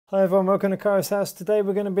Hi everyone, welcome to Kara's house. Today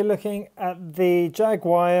we're going to be looking at the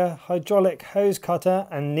Jagwire hydraulic hose cutter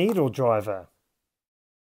and needle driver.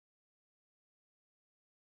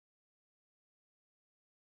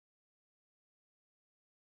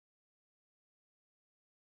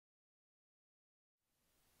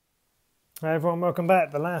 Hi everyone, welcome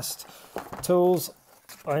back. The last tools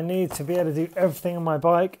I need to be able to do everything on my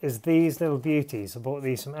bike is these little beauties. I bought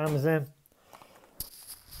these from Amazon.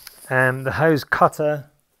 The hose cutter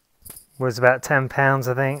was about £10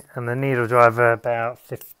 I think, and the needle driver about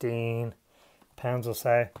 £15 or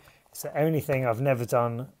so. It's the only thing I've never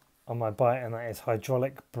done on my bike, and that is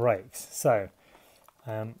hydraulic brakes. So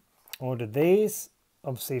ordered these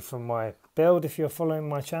obviously from my build. If you're following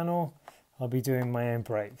my channel, I'll be doing my own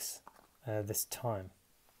brakes this time,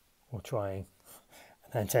 or trying,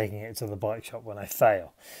 and then taking it to the bike shop when I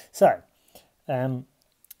fail. So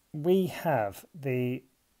we have the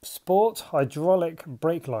Sport hydraulic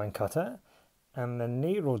brake line cutter and the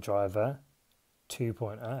needle driver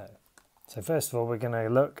 2.0. So first of all, we're going to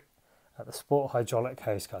look at the Sport hydraulic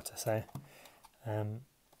hose cutter. So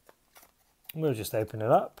we'll just open it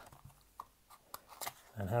up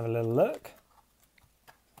and have a little look.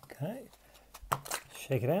 Okay,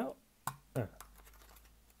 shake it out.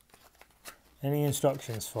 Any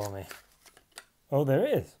instructions for me? Oh, there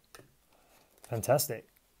is. Fantastic.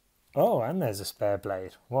 Oh, and there's a spare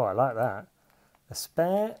blade. Whoa, I like that. A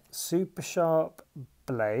spare super sharp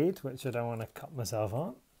blade, which I don't want to cut myself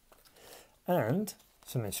on. And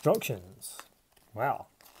some instructions. Wow.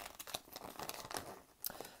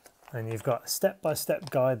 And you've got a step-by-step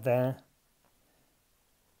guide there.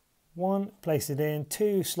 1, place it in.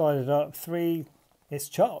 2, slide it up. 3, it's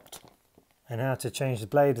chopped. And how to change the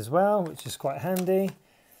blade as well, which is quite handy.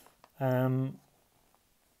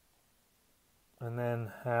 And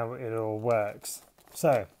then how it all works.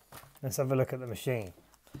 So let's have a look at the machine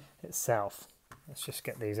itself. Let's just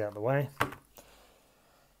get these out of the way.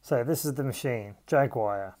 So this is the machine,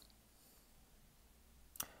 Jagwire.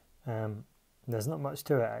 There's not much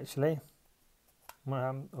to it actually.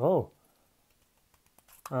 Oh,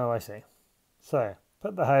 I see. So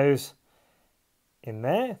put the hose in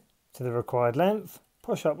there to the required length,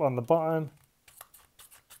 push up on the bottom,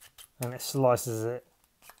 and it slices it.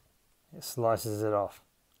 It slices it off,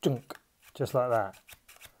 just like that.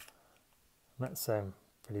 That's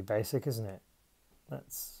pretty basic, isn't it?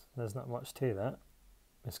 There's not much to that.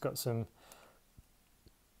 It's got some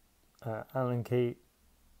Allen key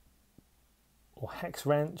or hex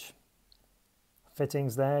wrench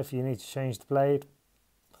fittings there if you need to change the blade.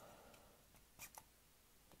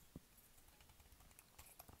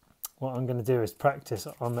 What I'm going to do is practice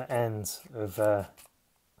on the ends of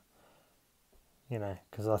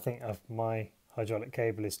because I think my hydraulic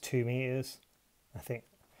cable is 2 meters. I think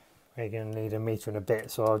we're going to need 1 meter and a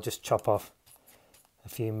bit, so I'll just chop off a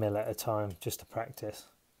few mil at a time just to practice.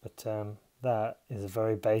 But that is a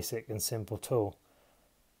very basic and simple tool.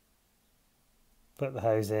 Put the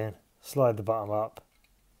hose in, slide the bottom up,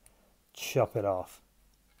 chop it off.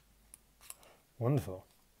 Wonderful.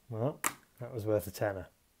 Well, that was worth a tenner.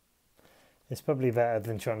 It's probably better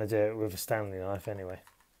than trying to do it with a Stanley knife anyway.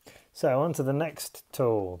 So on to the next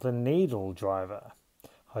tool, the needle driver.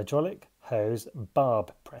 Hydraulic hose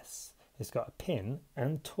barb press. It's got a pin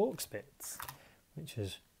and Torx bits, which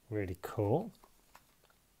is really cool.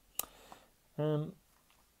 Alright,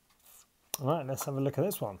 let's have a look at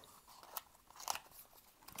this one.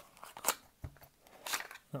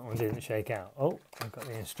 That one didn't shake out. Oh, I've got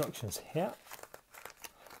the instructions here.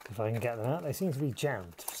 If I can get them out. They seem to be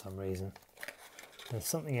jammed for some reason. There's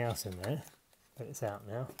something else in there, but it's out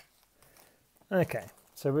now. Okay,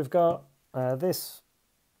 so we've got this,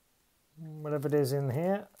 whatever it is in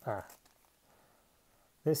here.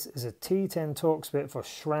 This is a T10 Torx bit for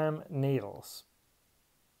SRAM needles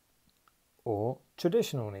or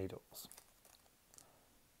traditional needles.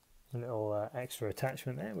 A little extra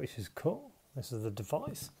attachment there, which is cool. This is the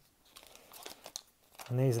device,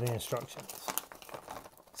 and these are the instructions.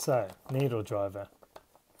 So, needle driver.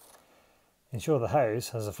 Ensure the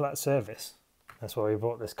hose has a flat surface. That's why we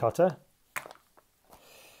bought this cutter.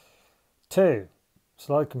 2,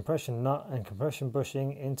 slide compression nut and compression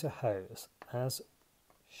bushing into hose as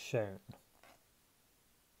shown.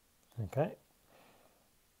 Okay.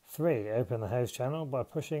 3, open the hose channel by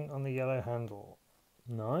pushing on the yellow handle.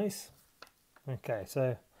 Nice. Okay,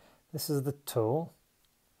 so this is the tool.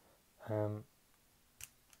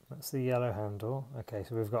 That's the yellow handle. Okay,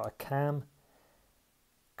 so we've got a cam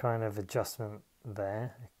kind of adjustment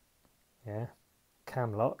there. Yeah,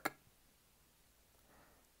 cam lock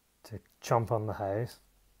to chomp on the hose,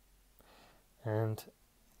 and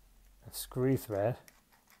a screw thread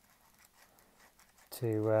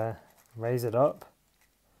to raise it up,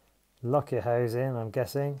 lock your hose in, I'm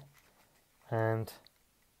guessing, and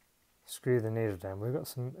screw the needle down. We've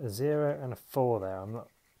got a 0 and a 4 there. I'm not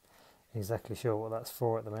exactly sure what that's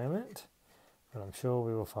for at the moment, but I'm sure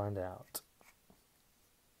we will find out.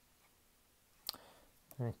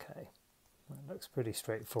 Okay, that looks pretty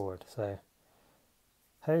straightforward. So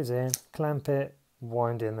hose in, clamp it,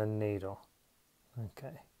 wind in the needle.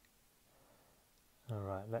 Okay.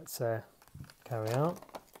 Alright, let's carry on.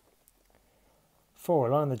 4.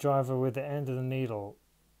 Align the driver with the end of the needle,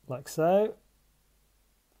 like so.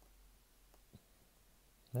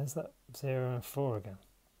 There's that 0 and 4 again.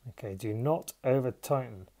 Okay, do not over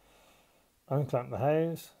tighten. Unclamp the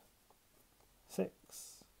hose. 6.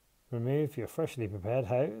 Remove your freshly prepared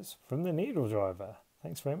hose from the needle driver.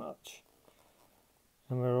 Thanks very much.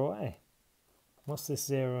 And we're away. What's this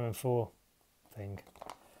 0 and 4 thing?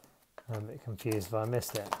 I'm a bit confused if I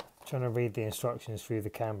missed it. Trying to read the instructions through the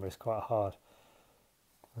camera is quite hard.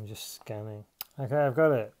 I'm just scanning. Okay, I've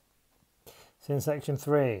got it. It's in section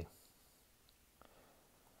 3.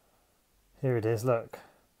 Here it is, look.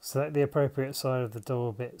 Select the appropriate side of the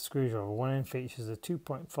double bit screwdriver. One end features a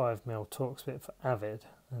 2.5mm Torx bit for Avid,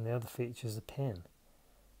 and the other features a pin.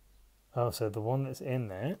 Oh, so the one that's in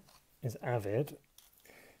there is Avid.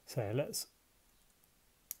 So let's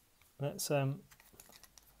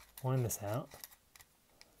wind this out.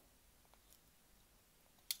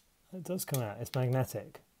 It does come out, it's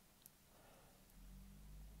magnetic.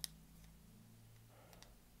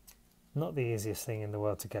 Not the easiest thing in the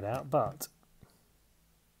world to get out, but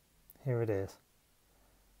here it is.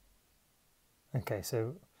 Okay,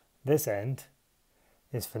 so this end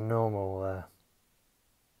is for normal,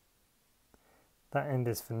 that end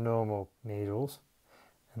is for normal needles,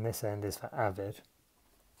 and this end is for Avid,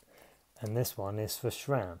 and this one is for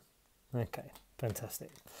SRAM. Okay,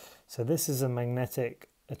 fantastic. So this is a magnetic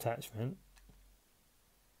attachment.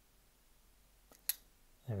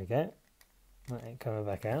 There we go. That ain't coming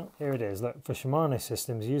back out. Here it is. Look, for Shimano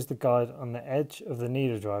systems, use the guide on the edge of the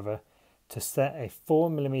needle driver to set a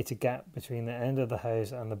 4mm gap between the end of the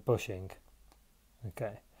hose and the bushing.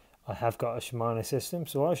 Okay, I have got a Shimano system,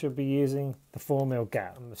 so I should be using the 4mm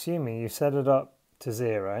gap. I'm assuming you set it up to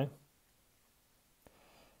 0,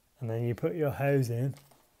 and then you put your hose in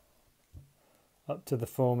up to the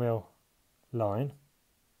 4mm line.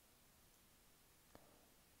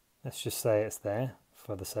 Let's just say it's there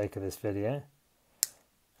for the sake of this video,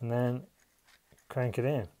 and then crank it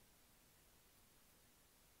in.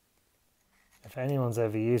 If anyone's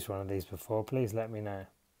ever used one of these before, please let me know.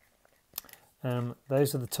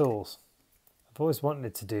 Those are the tools. I've always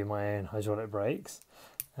wanted to do my own hydraulic brakes,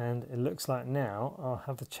 and it looks like now I'll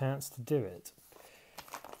have the chance to do it.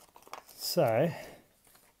 So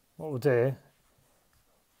what we'll do,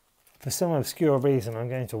 for some obscure reason, I'm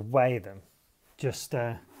going to weigh them, just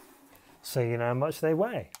so you know how much they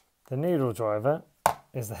weigh. The needle driver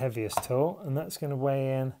is the heaviest tool, and that's going to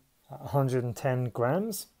weigh in at 110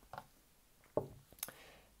 grams.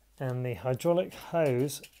 And the hydraulic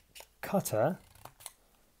hose cutter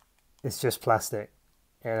is just plastic.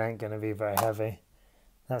 It ain't going to be very heavy.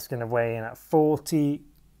 That's going to weigh in at 40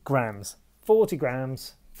 grams. 40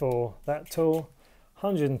 grams for that tool,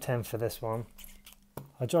 110 for this one.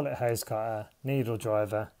 Hydraulic hose cutter, needle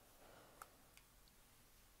driver.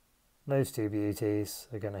 Those two beauties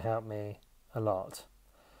are going to help me a lot.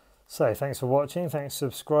 So thanks for watching, thanks for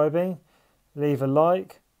subscribing. Leave a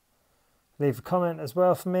like, leave a comment as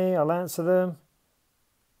well for me, I'll answer them.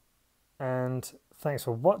 And thanks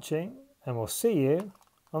for watching, and we'll see you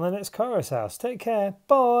on the next Kairos House. Take care,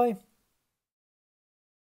 bye!